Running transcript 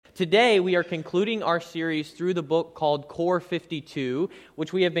Today, we are concluding our series through the book called Core 52,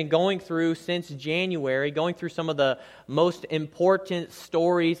 which we have been going through since January, going through some of the most important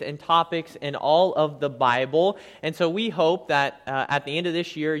stories and topics in all of the Bible. And so we hope that at the end of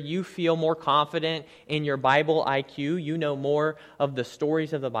this year, you feel more confident in your Bible IQ. You know more of the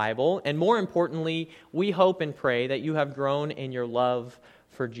stories of the Bible. And more importantly, we hope and pray that you have grown in your love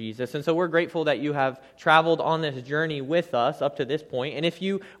for Jesus. And so we're grateful that you have traveled on this journey with us up to this point. And if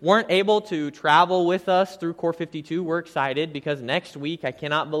you weren't able to travel with us through Core 52, we're excited because next week, I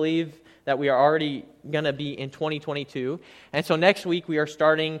cannot believe that we are already going to be in 2022. And so next week, we are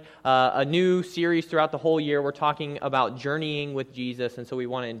starting a new series throughout the whole year. We're talking about journeying with Jesus. And so we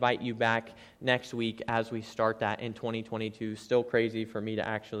want to invite you back next week as we start that in 2022. Still crazy for me to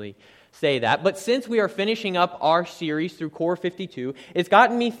actually say that. But since we are finishing up our series through Core 52, it's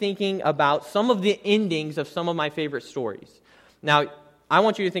gotten me thinking about some of the endings of some of my favorite stories. Now, I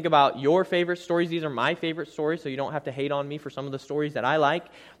want you to think about your favorite stories. These are my favorite stories, so you don't have to hate on me for some of the stories that I like.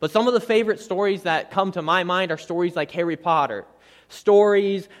 But some of the favorite stories that come to my mind are stories like Harry Potter,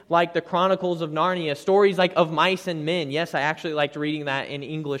 stories like the Chronicles of Narnia, stories like Of Mice and Men. Yes, I actually liked reading that in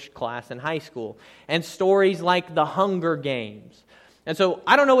English class in high school. And stories like The Hunger Games. And so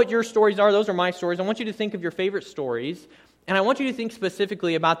I don't know what your stories are. Those are my stories. I want you to think of your favorite stories, and I want you to think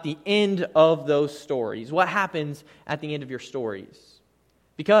specifically about the end of those stories. What happens at the end of your stories?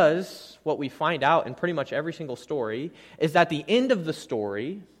 Because what we find out in pretty much every single story is that the end of the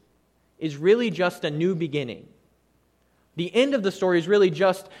story is really just a new beginning. The end of the story is really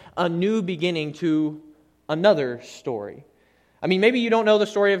just a new beginning to another story. I mean, maybe you don't know the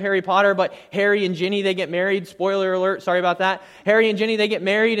story of Harry Potter, but Harry and Ginny, they get married. Spoiler alert, sorry about that. Harry and Ginny, they get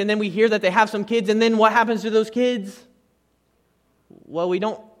married, and then we hear that they have some kids, and then what happens to those kids? Well, they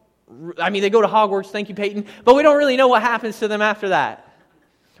go to Hogwarts, thank you, Peyton, but we don't really know what happens to them after that.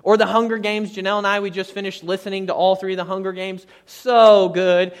 Or The Hunger Games. Janelle and I, we just finished listening to all three of The Hunger Games. So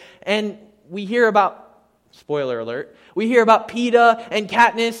good. And we hear about, spoiler alert, we hear about Peeta and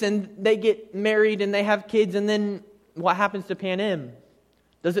Katniss, and they get married, and they have kids, and then what happens to Panem?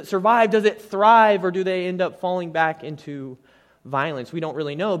 Does it survive? Does it thrive? Or do they end up falling back into violence? We don't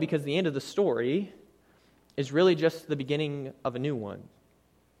really know because the end of the story is really just the beginning of a new one.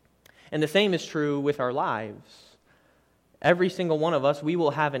 And the same is true with our lives. Every single one of us, we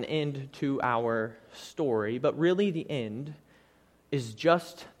will have an end to our story, but really the end is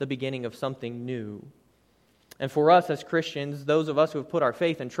just the beginning of something new. And for us as Christians, those of us who have put our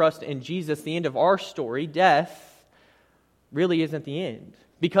faith and trust in Jesus, the end of our story, death, really isn't the end.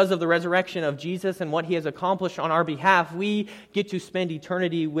 Because of the resurrection of Jesus and what He has accomplished on our behalf, we get to spend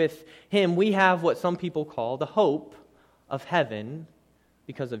eternity with Him. We have what some people call the hope of heaven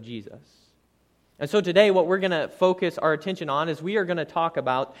because of Jesus. And so today what we're going to focus our attention on is we are going to talk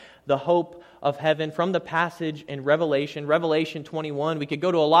about the hope of heaven from the passage in Revelation 21. We could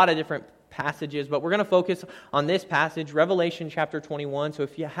go to a lot of different passages, but we're going to focus on this passage, Revelation chapter 21. So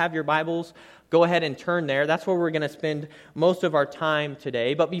if you have your Bibles, go ahead and turn there. That's where we're going to spend most of our time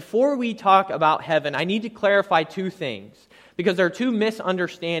today. But before we talk about heaven, I need to clarify two things, because there are two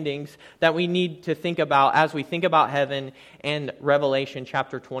misunderstandings that we need to think about as we think about heaven and Revelation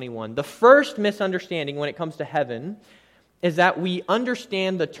chapter 21. The first misunderstanding when it comes to heaven is that we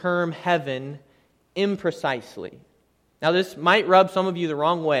understand the term heaven imprecisely. Now, this might rub some of you the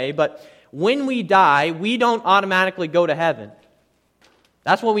wrong way, but when we die, we don't automatically go to heaven.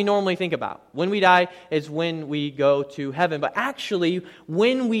 That's what we normally think about. When we die is when we go to heaven. But actually,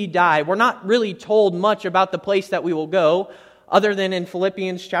 when we die, we're not really told much about the place that we will go, other than in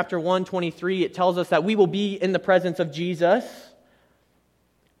Philippians chapter 1:23, it tells us that we will be in the presence of Jesus.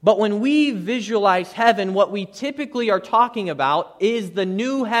 But when we visualize heaven, what we typically are talking about is the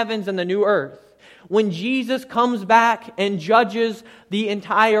new heavens and the new earth. When Jesus comes back and judges the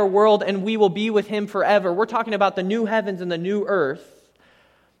entire world and we will be with Him forever, we're talking about the new heavens and the new earth.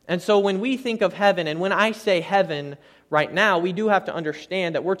 And so when we think of heaven, and when I say heaven right now, we do have to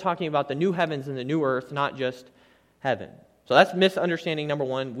understand that we're talking about the new heavens and the new earth, not just heaven. So that's misunderstanding number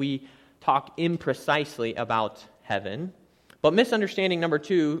one. We talk imprecisely about heaven. But misunderstanding number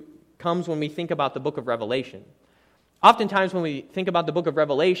two comes when we think about the book of Revelation. Oftentimes when we think about the book of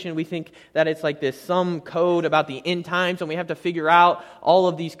Revelation, we think that it's like this some code about the end times, and we have to figure out all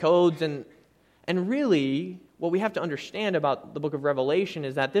of these codes. And really, what we have to understand about the book of Revelation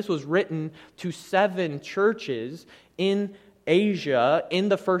is that this was written to 7 churches in Asia in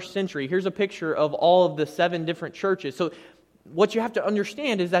the first century. Here's a picture of all of the 7 different churches. So what you have to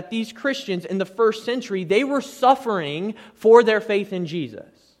understand is that these Christians in the first century, they were suffering for their faith in Jesus.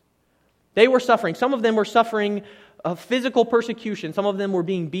 They were suffering. Some of them were suffering physical persecution. Some of them were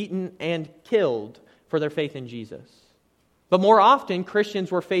being beaten and killed for their faith in Jesus. But more often,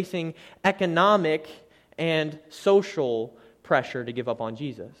 Christians were facing economic and social pressure to give up on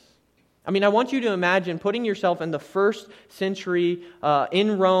Jesus. I mean, I want you to imagine putting yourself in the first century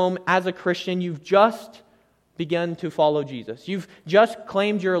in Rome as a Christian. You've just begun to follow Jesus. You've just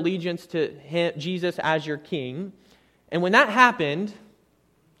claimed your allegiance to Jesus as your king. And when that happened,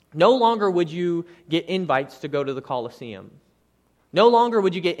 no longer would you get invites to go to the Colosseum. No longer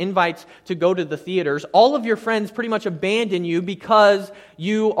would you get invites to go to the theaters. All of your friends pretty much abandon you because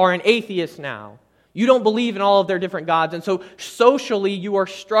you are an atheist now. You don't believe in all of their different gods. And so socially you are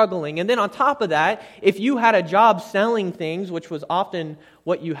struggling. And then on top of that, if you had a job selling things, which was often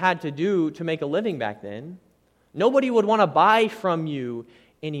what you had to do to make a living back then, nobody would want to buy from you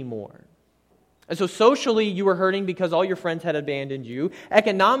anymore. And so socially, you were hurting because all your friends had abandoned you.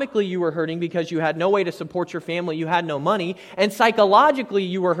 Economically, you were hurting because you had no way to support your family. You had no money. And psychologically,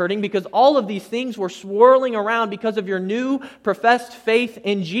 you were hurting because all of these things were swirling around because of your new professed faith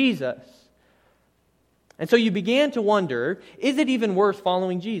in Jesus. And so you began to wonder, is it even worth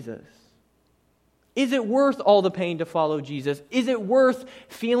following Jesus? Is it worth all the pain to follow Jesus? Is it worth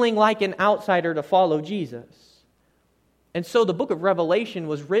feeling like an outsider to follow Jesus? And so the book of Revelation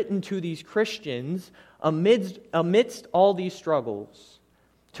was written to these Christians amidst all these struggles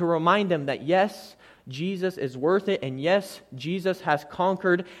to remind them that yes, Jesus is worth it, and yes, Jesus has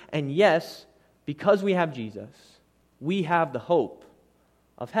conquered, and yes, because we have Jesus, we have the hope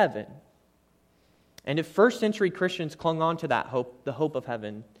of heaven. And if first century Christians clung on to that hope, the hope of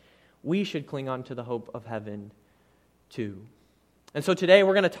heaven, we should cling on to the hope of heaven too. And so today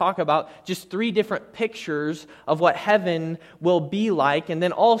we're going to talk about just 3 different pictures of what heaven will be like, and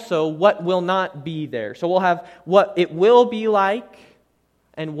then also what will not be there. So we'll have what it will be like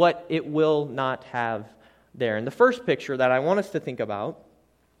and what it will not have there. And the first picture that I want us to think about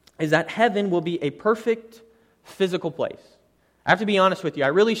is that heaven will be a perfect physical place. I have to be honest with you, I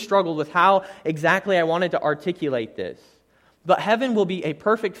really struggled with how exactly I wanted to articulate this. But heaven will be a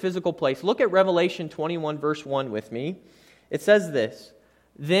perfect physical place. Look at Revelation 21 verse 1 with me. It says this,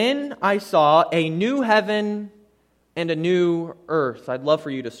 "Then I saw a new heaven and a new earth." I'd love for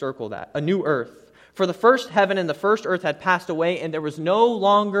you to circle that. A new earth. "For the first heaven and the first earth had passed away, and there was no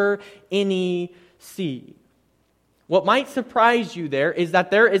longer any sea." What might surprise you there is that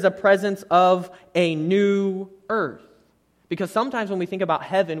there is a presence of a new earth. Because sometimes when we think about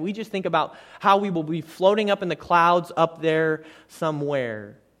heaven, we just think about how we will be floating up in the clouds up there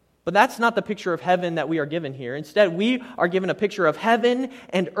somewhere. But that's not the picture of heaven that we are given here. Instead, we are given a picture of heaven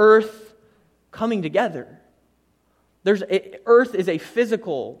and earth coming together. Earth is a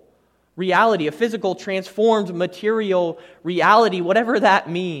physical reality, a physical transformed material reality, whatever that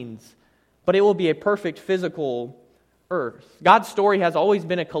means. But it will be a perfect physical earth. God's story has always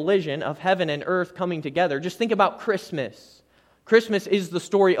been a collision of heaven and earth coming together. Just think about Christmas. Christmas is the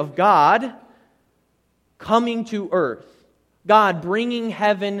story of God coming to earth. God bringing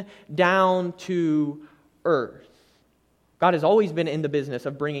heaven down to earth. God has always been in the business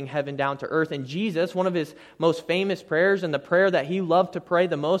of bringing heaven down to earth. And Jesus, one of his most famous prayers, and the prayer that he loved to pray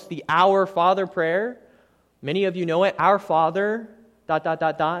the most, the Our Father prayer. Many of you know it. Our Father, ...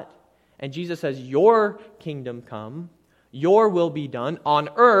 And Jesus says, "Your kingdom come, your will be done on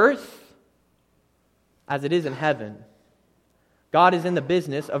earth as it is in heaven." God is in the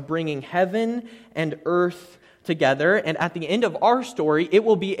business of bringing heaven and earth together, and at the end of our story, it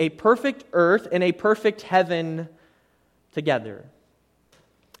will be a perfect earth and a perfect heaven together.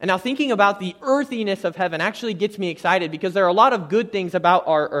 And now thinking about the earthiness of heaven actually gets me excited because there are a lot of good things about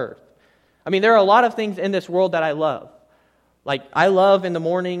our earth. I mean, there are a lot of things in this world that I love. Like, I love in the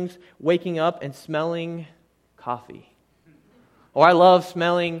mornings waking up and smelling coffee. Or I love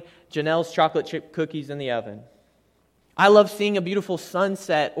smelling Janelle's chocolate chip cookies in the oven. I love seeing a beautiful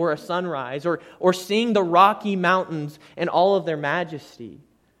sunset or a sunrise or seeing the Rocky Mountains in all of their majesty.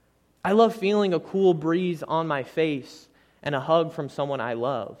 I love feeling a cool breeze on my face and a hug from someone I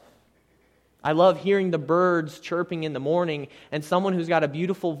love. I love hearing the birds chirping in the morning and someone who's got a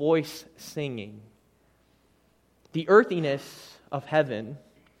beautiful voice singing. The earthiness of heaven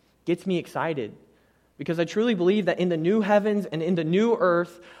gets me excited because I truly believe that in the new heavens and in the new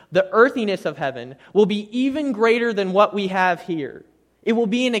earth, the earthiness of heaven will be even greater than what we have here. It will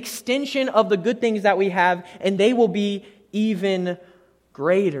be an extension of the good things that we have, and they will be even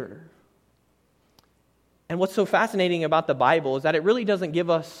greater. And what's so fascinating about the Bible is that it really doesn't give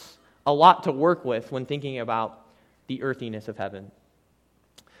us a lot to work with when thinking about the earthiness of heaven.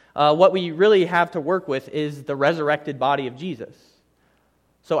 What we really have to work with is the resurrected body of Jesus.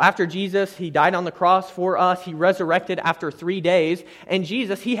 So after Jesus, he died on the cross for us. He resurrected after 3 days. And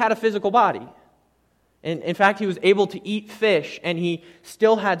Jesus, he had a physical body. And in fact, he was able to eat fish, and he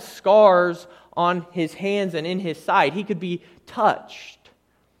still had scars on his hands and in his side. He could be touched.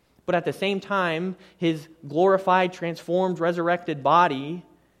 But at the same time, his glorified, transformed, resurrected body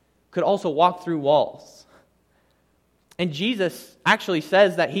could also walk through walls. And Jesus actually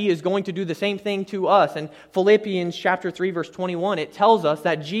says that he is going to do the same thing to us. In Philippians chapter 3, verse 21, it tells us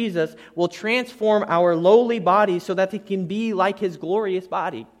that Jesus will transform our lowly bodies so that they can be like his glorious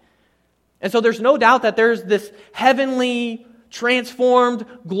body. And so there's no doubt that there's this heavenly, transformed,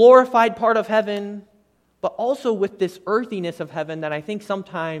 glorified part of heaven, but also with this earthiness of heaven that I think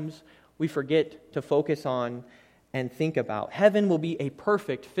sometimes we forget to focus on and think about. Heaven will be a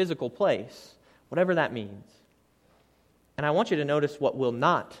perfect physical place, whatever that means. And I want you to notice what will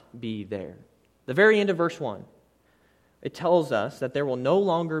not be there. The very end of verse 1, it tells us that there will no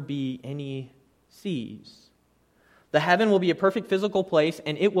longer be any seas. The heaven will be a perfect physical place,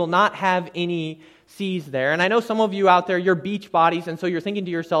 and it will not have any seas there. And I know some of you out there, you're beach bodies, and so you're thinking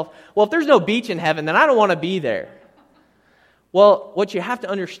to yourself, well, if there's no beach in heaven, then I don't want to be there. Well, what you have to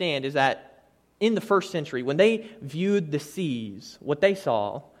understand is that in the first century, when they viewed the seas, what they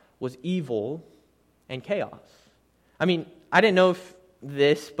saw was evil and chaos. I mean, I didn't know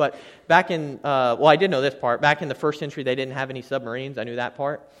this, but back in, I did know this part. Back in the first century, they didn't have any submarines. I knew that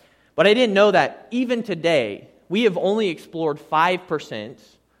part. But I didn't know that even today, we have only explored 5%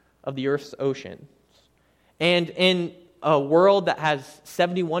 of the Earth's oceans. And in a world that has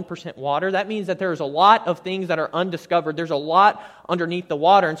 71% water, that means that there's a lot of things that are undiscovered. There's a lot underneath the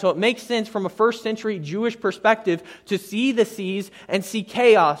water. And so it makes sense from a first century Jewish perspective to see the seas and see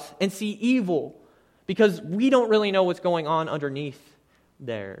chaos and see evil, because we don't really know what's going on underneath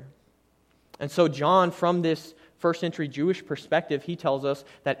there. And so John, from this first century Jewish perspective, he tells us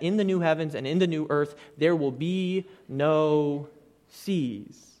that in the new heavens and in the new earth, there will be no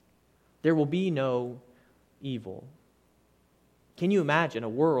seas. There will be no evil. Can you imagine a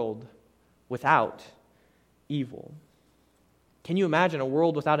world without evil? Can you imagine a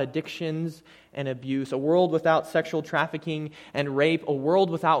world without addictions and abuse, a world without sexual trafficking and rape, a world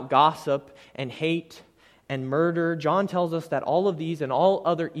without gossip and hate and murder? John tells us that all of these and all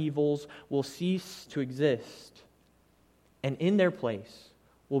other evils will cease to exist. And in their place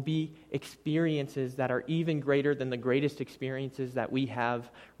will be experiences that are even greater than the greatest experiences that we have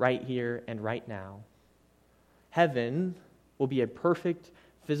right here and right now. Heaven will be a perfect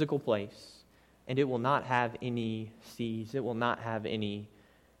physical place, and it will not have any seas. It will not have any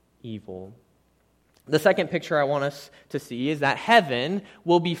evil. The second picture I want us to see is that heaven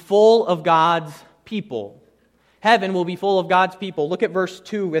will be full of God's people. Heaven will be full of God's people. Look at verse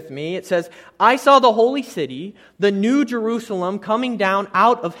 2 with me. It says, I saw the holy city, the new Jerusalem, coming down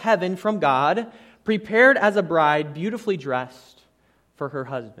out of heaven from God, prepared as a bride, beautifully dressed for her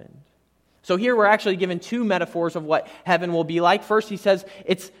husband. So here we're actually given two metaphors of what heaven will be like. First, he says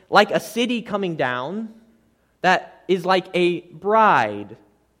it's like a city coming down that is like a bride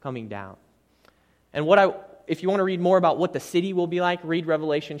coming down. And if you want to read more about what the city will be like, read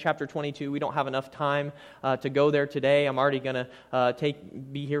Revelation chapter 22. We don't have enough time to go there today. I'm already going to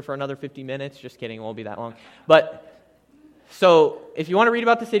be here for another 50 minutes. Just kidding, it won't be that long. So if you want to read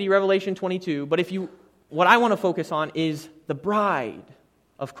about the city, Revelation 22. But what I want to focus on is the bride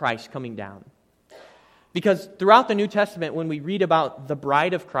of Christ coming down. Because throughout the New Testament, when we read about the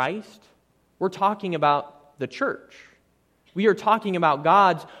bride of Christ, we're talking about the church. We are talking about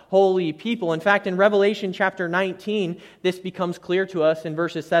God's holy people. In fact, in Revelation chapter 19, this becomes clear to us in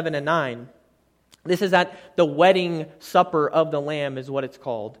verses 7 and 9. This is at the wedding supper of the Lamb is what it's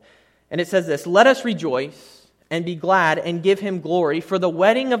called. And it says this, let us rejoice and be glad and give him glory, for the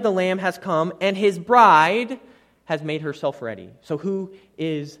wedding of the Lamb has come, and his bride has made herself ready. So who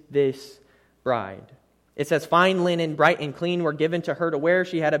is this bride? It says, fine linen, bright and clean, were given to her to wear.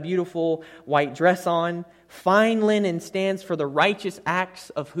 She had a beautiful white dress on. Fine linen stands for the righteous acts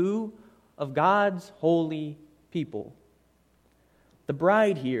of who? Of God's holy people. The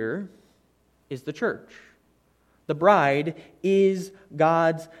bride here is the church. The bride is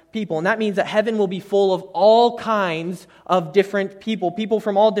God's people. And that means that heaven will be full of all kinds of different people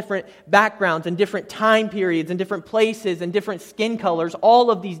from all different backgrounds and different time periods and different places and different skin colors.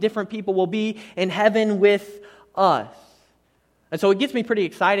 All of these different people will be in heaven with us. And so it gets me pretty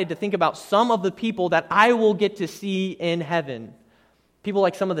excited to think about some of the people that I will get to see in heaven. People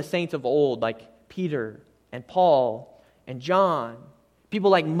like some of the saints of old, like Peter and Paul and John. People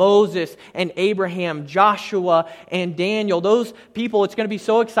like Moses and Abraham, Joshua and Daniel. Those people, it's going to be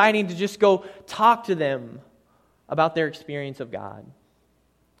so exciting to just go talk to them about their experience of God.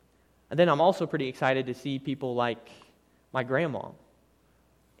 And then I'm also pretty excited to see people like my grandma.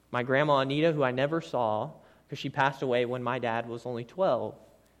 My grandma Anita, who I never saw because she passed away when my dad was only 12.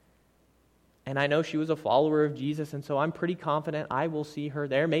 And I know she was a follower of Jesus, and so I'm pretty confident I will see her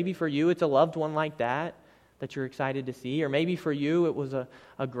there. Maybe for you it's a loved one like that you're excited to see. Or maybe for you it was a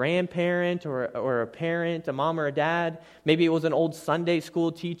grandparent or a parent, a mom or a dad. Maybe it was an old Sunday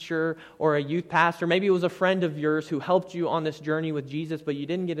school teacher or a youth pastor. Maybe it was a friend of yours who helped you on this journey with Jesus, but you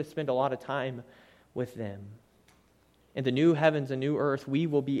didn't get to spend a lot of time with them. In the new heavens and new earth, we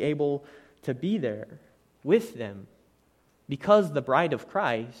will be able to be there with them because the bride of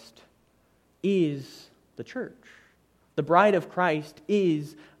Christ is the church. The bride of Christ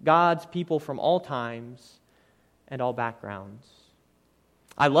is God's people from all times and all backgrounds.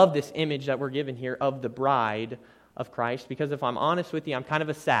 I love this image that we're given here of the bride of Christ because if I'm honest with you, I'm kind of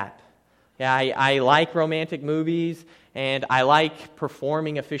a sap. Yeah, I like romantic movies and I like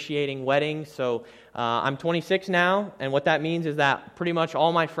performing, officiating weddings. So I'm 26 now, and what that means is that pretty much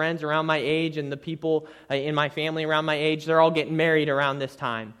all my friends around my age and the people in my family around my age, they're all getting married around this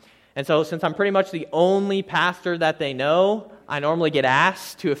time. And so since I'm pretty much the only pastor that they know, I normally get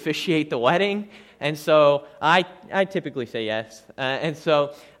asked to officiate the wedding. And so I typically say yes. And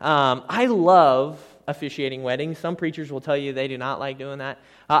so I love officiating weddings. Some preachers will tell you they do not like doing that.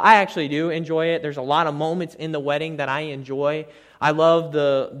 I actually do enjoy it. There's a lot of moments in the wedding that I enjoy. I love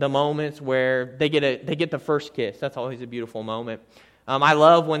the moments where they get the first kiss. That's always a beautiful moment. I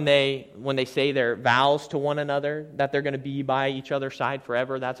love when they say their vows to one another, that they're going to be by each other's side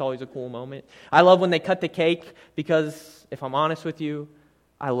forever. That's always a cool moment. I love when they cut the cake because, if I'm honest with you,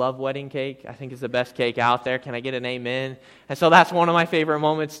 I love wedding cake. I think it's the best cake out there. Can I get an amen? And so that's one of my favorite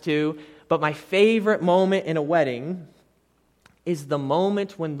moments too. But my favorite moment in a wedding is the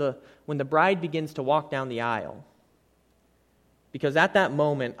moment when the bride begins to walk down the aisle. Because at that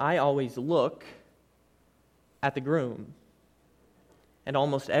moment, I always look at the groom. And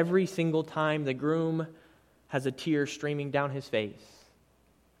almost every single time, the groom has a tear streaming down his face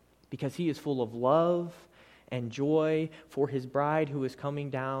because he is full of love and joy for his bride who is coming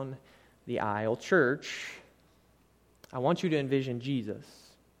down the aisle. Church, I want you to envision Jesus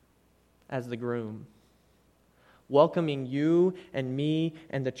as the groom, welcoming you and me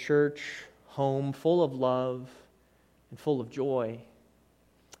and the church home full of love and full of joy.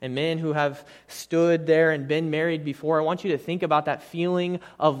 And men who have stood there and been married before, I want you to think about that feeling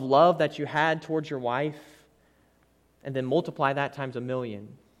of love that you had towards your wife and then multiply that times 1,000,000.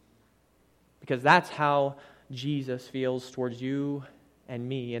 Because that's how Jesus feels towards you and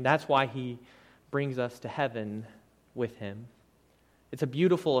me, and that's why he brings us to heaven with him. It's a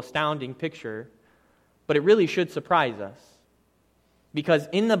beautiful, astounding picture, but it really should surprise us. Because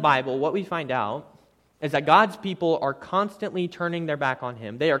in the Bible, what we find out is that God's people are constantly turning their back on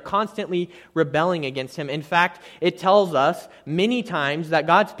him. They are constantly rebelling against him. In fact, it tells us many times that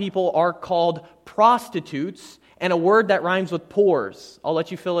God's people are called prostitutes, and a word that rhymes with pores. I'll let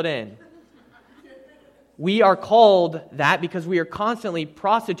you fill it in. We are called that because we are constantly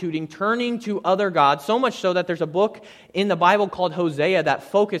prostituting, turning to other gods, so much so that there's a book in the Bible called Hosea that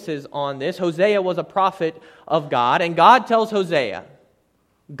focuses on this. Hosea was a prophet of God, and God tells Hosea,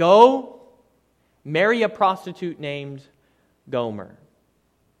 go marry a prostitute named Gomer.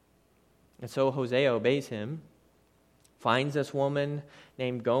 And so Hosea obeys him, finds this woman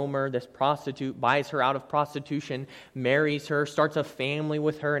named Gomer, this prostitute, buys her out of prostitution, marries her, starts a family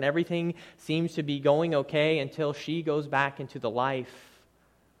with her, and everything seems to be going okay until she goes back into the life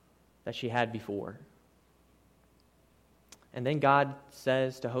that she had before. And then God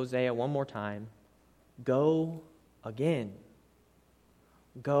says to Hosea one more time, go again.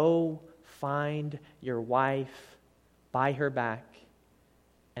 Go find your wife, buy her back,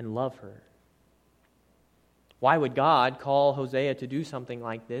 and love her. Why would God call Hosea to do something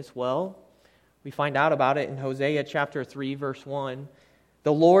like this? Well, we find out about it in Hosea chapter 3, verse 1.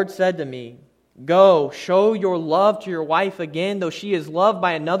 The Lord said to me, go, show your love to your wife again, though she is loved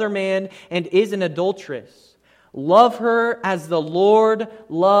by another man and is an adulteress. Love her as the Lord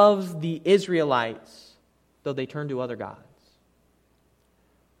loves the Israelites, though they turn to other gods.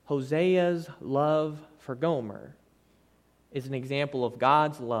 Hosea's love for Gomer is an example of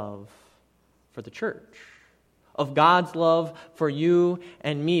God's love for the church, of God's love for you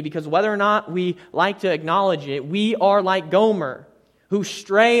and me. Because whether or not we like to acknowledge it, we are like Gomer, who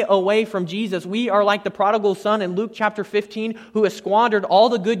stray away from Jesus. We are like the prodigal son in Luke chapter 15, who has squandered all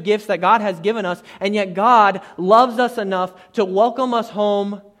the good gifts that God has given us, and yet God loves us enough to welcome us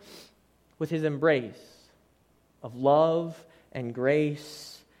home with his embrace of love and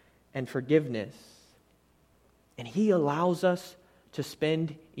grace and forgiveness. And he allows us to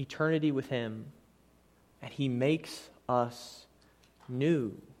spend eternity with Him. And He makes us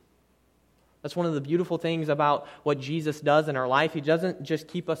new. That's one of the beautiful things about what Jesus does in our life. He doesn't just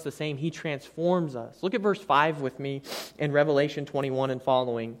keep us the same, He transforms us. Look at verse 5 with me in Revelation 21 and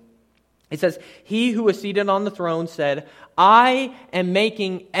following. It says, "He who was seated on the throne said, 'I am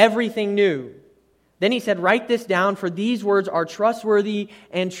making everything new.' Then He said, 'Write this down, for these words are trustworthy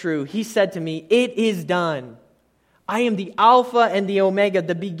and true.' He said to me, 'It is done. I am the Alpha and the Omega,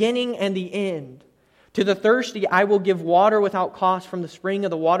 the beginning and the end. To the thirsty I will give water without cost from the spring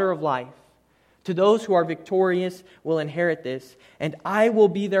of the water of life. To those who are victorious will inherit this, and I will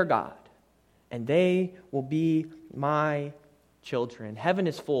be their God, and they will be my children.'" Heaven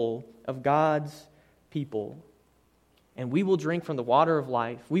is full of God's people, and we will drink from the water of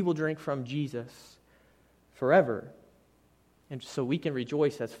life. We will drink from Jesus forever. And so we can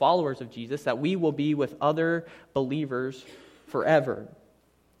rejoice as followers of Jesus that we will be with other believers forever.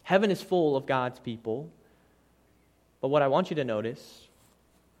 Heaven is full of God's people, but what I want you to notice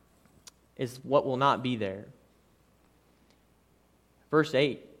is what will not be there. Verse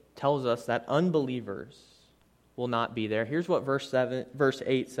 8 tells us that unbelievers will not be there. Here's what verse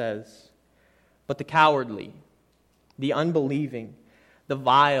 8 says. "But the cowardly, the unbelieving, the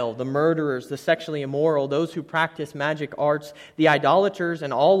vile, the murderers, the sexually immoral, those who practice magic arts, the idolaters,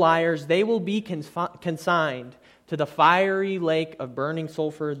 and all liars, they will be consigned to the fiery lake of burning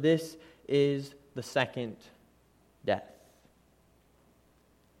sulfur. This is the second death."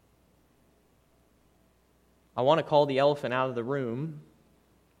 I want to call the elephant out of the room,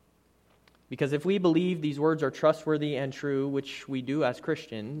 because if we believe these words are trustworthy and true, which we do as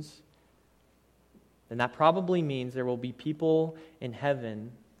Christians, then that probably means there will be people in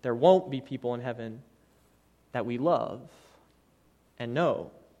heaven, there won't be people in heaven that we love and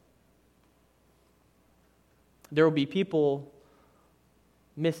know. There will be people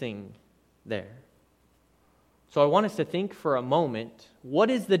missing there. So I want us to think for a moment, what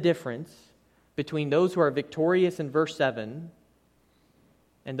is the difference between those who are victorious in verse 7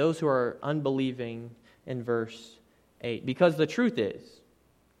 and those who are unbelieving in verse 8? Because the truth is,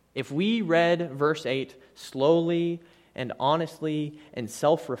 if we read verse 8 slowly and honestly and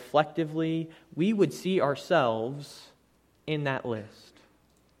self-reflectively, we would see ourselves in that list.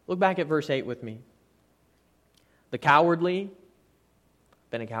 Look back at verse 8 with me. The cowardly,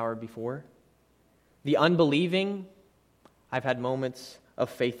 been a coward before. The unbelieving, I've had moments of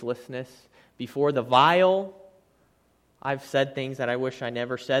faithlessness before. The vile, I've said things that I wish I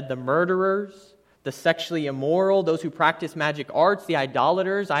never said. The murderers, the sexually immoral, those who practice magic arts, the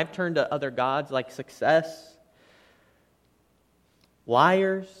idolaters, I've turned to other gods like success.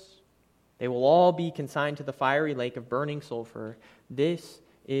 Liars, they will all be consigned to the fiery lake of burning sulfur. This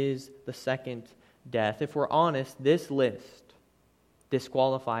is the second death. If we're honest, this list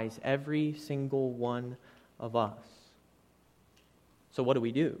disqualifies every single one of us. So what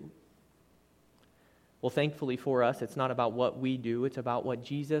do? Well, thankfully for us, it's not about what we do. It's about what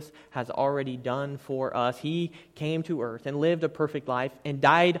Jesus has already done for us. He came to earth and lived a perfect life and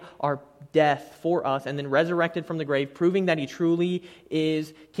died our death for us and then resurrected from the grave, proving that He truly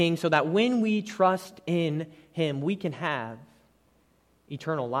is King, so that when we trust in Him, we can have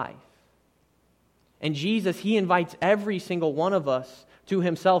eternal life. And Jesus, He invites every single one of us to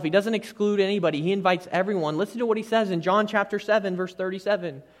Himself. He doesn't exclude anybody. He invites everyone. Listen to what He says in John chapter 7, verse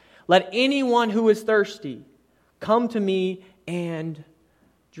 37. "Let anyone who is thirsty come to me and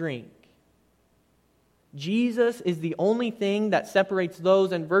drink." Jesus is the only thing that separates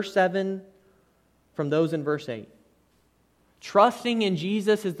those in verse 7 from those in verse 8. Trusting in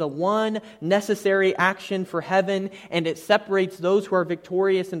Jesus is the one necessary action for heaven, and it separates those who are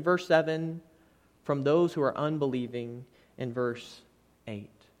victorious in verse 7 from those who are unbelieving in verse 8.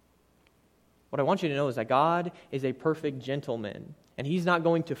 What I want you to know is that God is a perfect gentleman, and He's not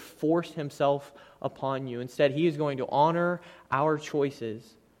going to force Himself upon you. Instead, He is going to honor our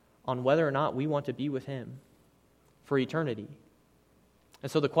choices on whether or not we want to be with Him for eternity.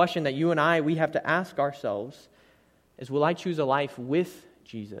 And so the question that you and we have to ask ourselves is, will I choose a life with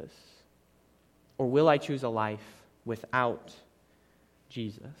Jesus, or will I choose a life without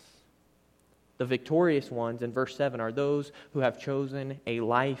Jesus? The victorious ones in verse 7 are those who have chosen a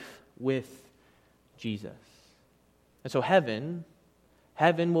life with Jesus. And so heaven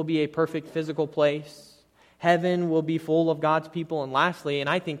will be a perfect physical place. Heaven will be full of God's people. And lastly, and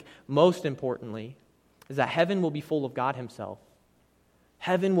I think most importantly, is that heaven will be full of God Himself.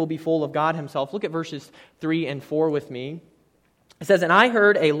 Heaven will be full of God Himself. Look at verses 3 and 4 with me. It says, "And I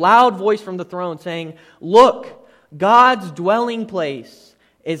heard a loud voice from the throne saying, 'Look, God's dwelling place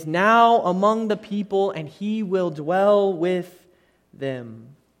is now among the people, and He will dwell with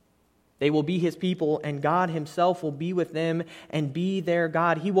them. They will be his people, and God himself will be with them and be their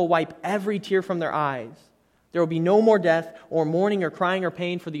God. He will wipe every tear from their eyes. There will be no more death or mourning or crying or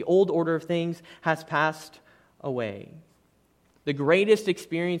pain, for the old order of things has passed away. The greatest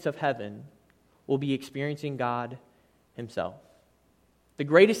experience of heaven will be experiencing God himself. The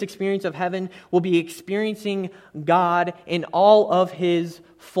greatest experience of heaven will be experiencing God in all of his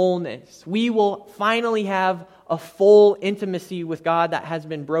fullness. We will finally have a full intimacy with God that has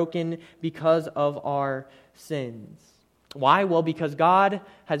been broken because of our sins. Why? Well, because God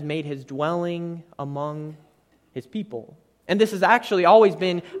has made his dwelling among his people. And this has actually always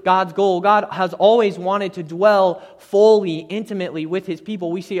been God's goal. God has always wanted to dwell fully, intimately with his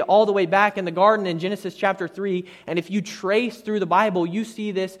people. We see it all the way back in the garden in Genesis chapter 3. And if you trace through the Bible, you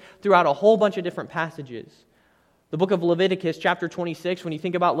see this throughout a whole bunch of different passages. The book of Leviticus chapter 26, when you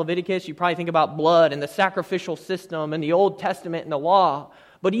think about Leviticus, you probably think about blood and the sacrificial system and the Old Testament and the law.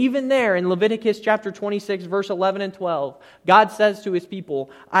 But even there in Leviticus chapter 26, verse 11 and 12, God says to his people,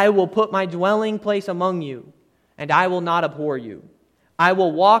 "I will put my dwelling place among you, and I will not abhor you. I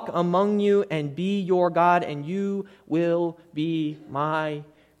will walk among you and be your God, and you will be my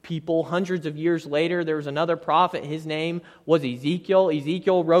people." Hundreds of years later, there was another prophet. His name was Ezekiel.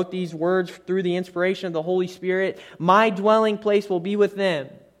 Ezekiel wrote these words through the inspiration of the Holy Spirit. "My dwelling place will be with them,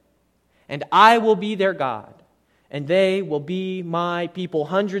 and I will be their God, and they will be my people."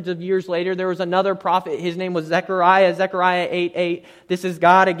 Hundreds of years later, there was another prophet. His name was Zechariah. Zechariah 8:8. This is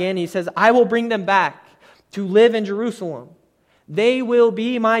God again. He says, "I will bring them back to live in Jerusalem. They will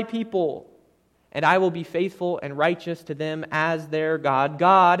be my people, and I will be faithful and righteous to them as their God."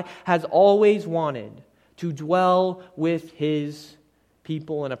 God has always wanted to dwell with his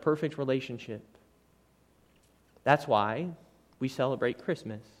people in a perfect relationship. That's why we celebrate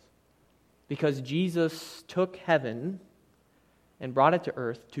Christmas. Because Jesus took heaven and brought it to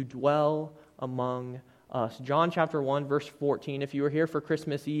earth to dwell among us. John chapter 1, verse 14. If you were here for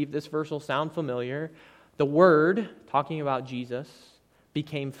Christmas Eve, this verse will sound familiar. The Word, talking about Jesus,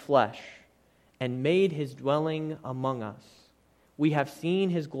 became flesh and made his dwelling among us. We have seen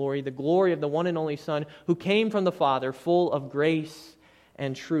his glory, the glory of the one and only Son, who came from the Father, full of grace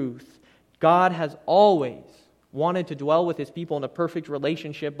and truth. God has always wanted to dwell with his people in a perfect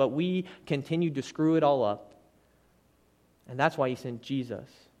relationship, but we continued to screw it all up. And that's why he sent Jesus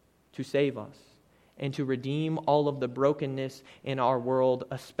to save us and to redeem all of the brokenness in our world,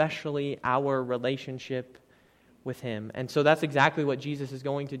 especially our relationship with him. And so that's exactly what Jesus is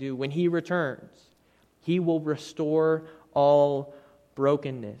going to do. When he returns, he will restore all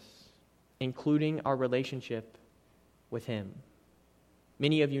brokenness, including our relationship with him.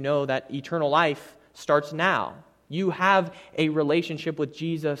 Many of you know that eternal life starts now. You have a relationship with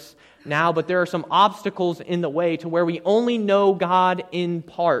Jesus now, but there are some obstacles in the way to where we only know God in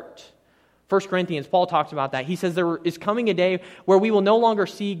part. 1 Corinthians, Paul talks about that. He says there is coming a day where we will no longer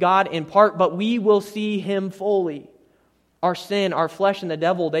see God in part, but we will see him fully. Our sin, our flesh, and the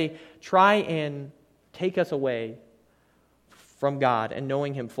devil, they try and take us away from God and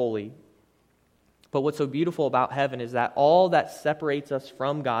knowing him fully. But what's so beautiful about heaven is that all that separates us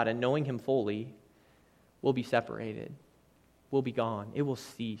from God and knowing him fully will be separated, will be gone. It will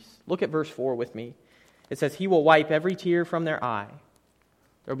cease. Look at verse 4 with me. It says, "He will wipe every tear from their eye.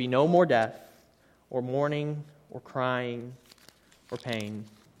 There will be no more death, or mourning, or crying, or pain."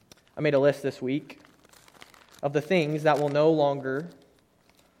 I made a list this week of the things that will no longer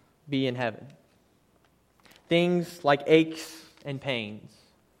be in heaven. Things like aches and pains,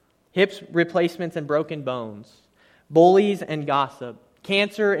 hips replacements and broken bones, bullies and gossip,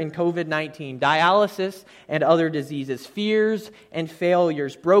 cancer and COVID-19, dialysis and other diseases, fears and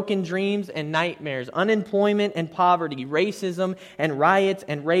failures, broken dreams and nightmares, unemployment and poverty, racism and riots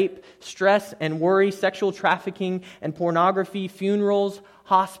and rape, stress and worry, sexual trafficking and pornography, funerals,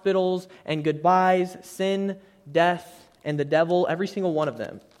 hospitals and goodbyes, sin, death, and the devil. Every single one of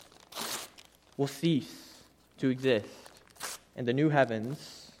them will cease to exist in the new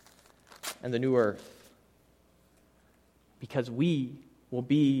heavens and the new earth, because we will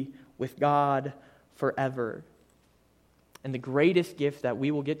be with God forever. And the greatest gift that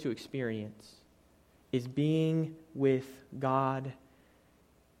we will get to experience is being with God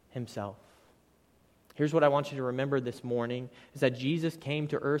himself. Here's what I want you to remember this morning, is that Jesus came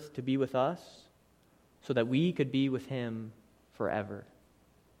to earth to be with us so that we could be with him forever.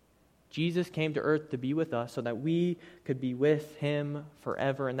 Jesus came to earth to be with us so that we could be with him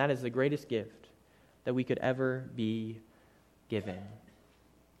forever, and that is the greatest gift that we could ever be given.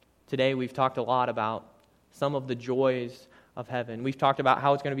 Today we've talked a lot about some of the joys of heaven. We've talked about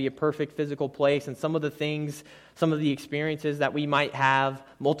how it's going to be a perfect physical place and some of the things, some of the experiences that we might have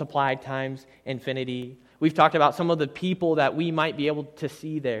multiplied times infinity. We've talked about some of the people that we might be able to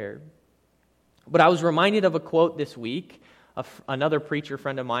see there. But I was reminded of a quote this week of another preacher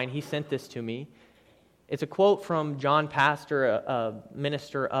friend of mine. He sent this to me. It's a quote from John Pastor, a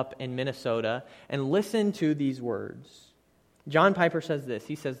minister up in Minnesota. And listen to these words. John Piper says this.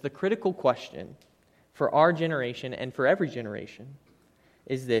 He says, "The critical question for our generation and for every generation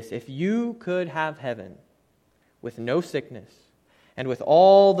is this: if you could have heaven with no sickness and with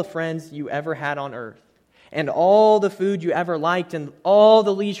all the friends you ever had on earth and all the food you ever liked and all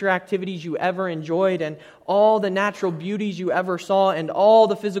the leisure activities you ever enjoyed and all the natural beauties you ever saw and all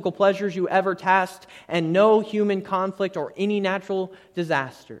the physical pleasures you ever tasked and no human conflict or any natural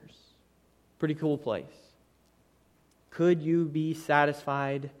disasters." Pretty cool place. Could you be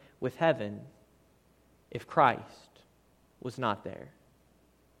satisfied with heaven if Christ was not there?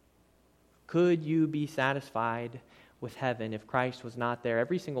 Could you be satisfied with heaven if Christ was not there?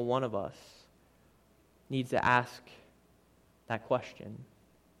 Every single one of us needs to ask that question.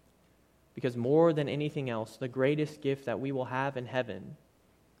 Because more than anything else, the greatest gift that we will have in heaven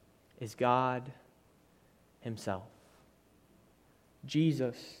is God Himself.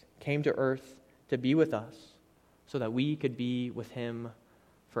 Jesus came to earth to be with us so that we could be with Him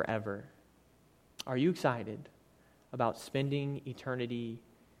forever. Are you excited about spending eternity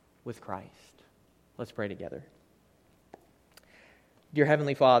with Christ? Let's pray together. Dear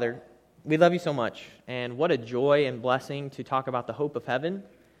Heavenly Father, we love You so much, and what a joy and blessing to talk about the hope of heaven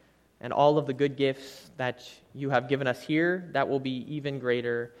and all of the good gifts that You have given us here that will be even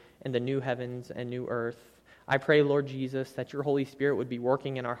greater in the new heavens and new earth. I pray, Lord Jesus, that Your Holy Spirit would be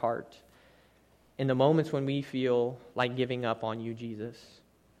working in our heart in the moments when we feel like giving up on You, Jesus.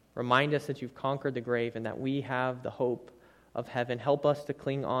 Remind us that You've conquered the grave and that we have the hope of heaven. Help us to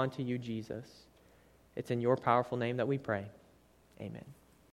cling on to You, Jesus. It's in Your powerful name that we pray. Amen.